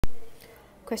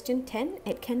Question 10.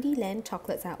 At Candyland,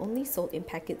 chocolates are only sold in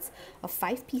packets of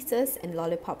 5 pieces and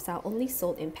lollipops are only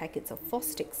sold in packets of 4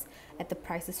 sticks at the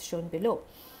prices shown below.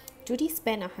 Judy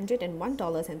spent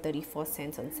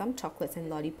 $101.34 on some chocolates and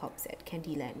lollipops at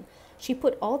Candyland. She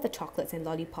put all the chocolates and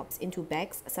lollipops into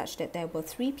bags such that there were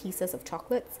 3 pieces of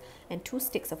chocolates and 2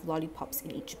 sticks of lollipops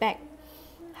in each bag.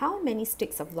 How many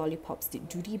sticks of lollipops did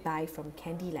Judy buy from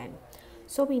Candyland?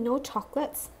 So we know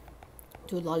chocolates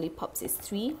to lollipops is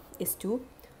 3 is to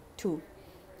 2.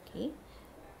 Okay,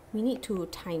 we need to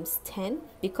times 10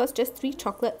 because just 3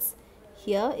 chocolates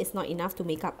here is not enough to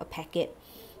make up a packet.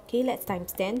 Okay, let's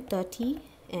times 10, 30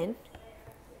 and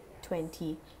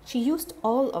 20. She used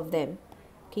all of them.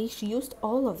 Okay, she used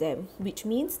all of them, which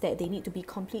means that they need to be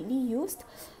completely used.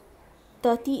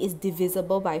 30 is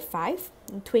divisible by 5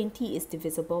 and 20 is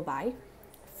divisible by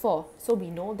 4. So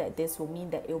we know that this will mean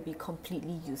that it will be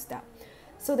completely used up.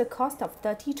 So the cost of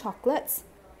 30 chocolates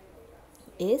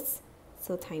is,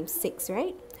 so times 6,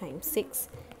 right? Times 6,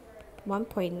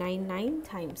 1.99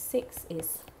 times 6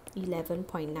 is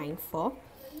 11.94.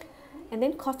 And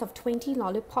then cost of 20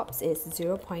 lollipops is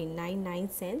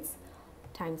 0.99 cents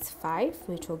times 5,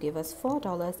 which will give us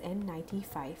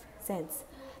 $4.95.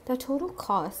 The total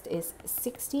cost is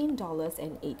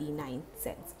 $16.89.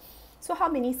 So how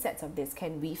many sets of this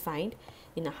can we find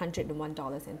in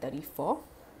 $101.34?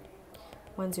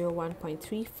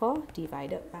 101.34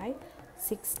 divided by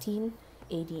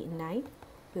 16.89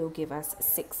 will give us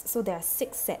 6. So there are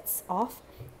 6 sets of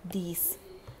these.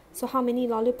 So how many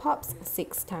lollipops?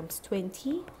 6 times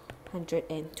 20,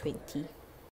 120.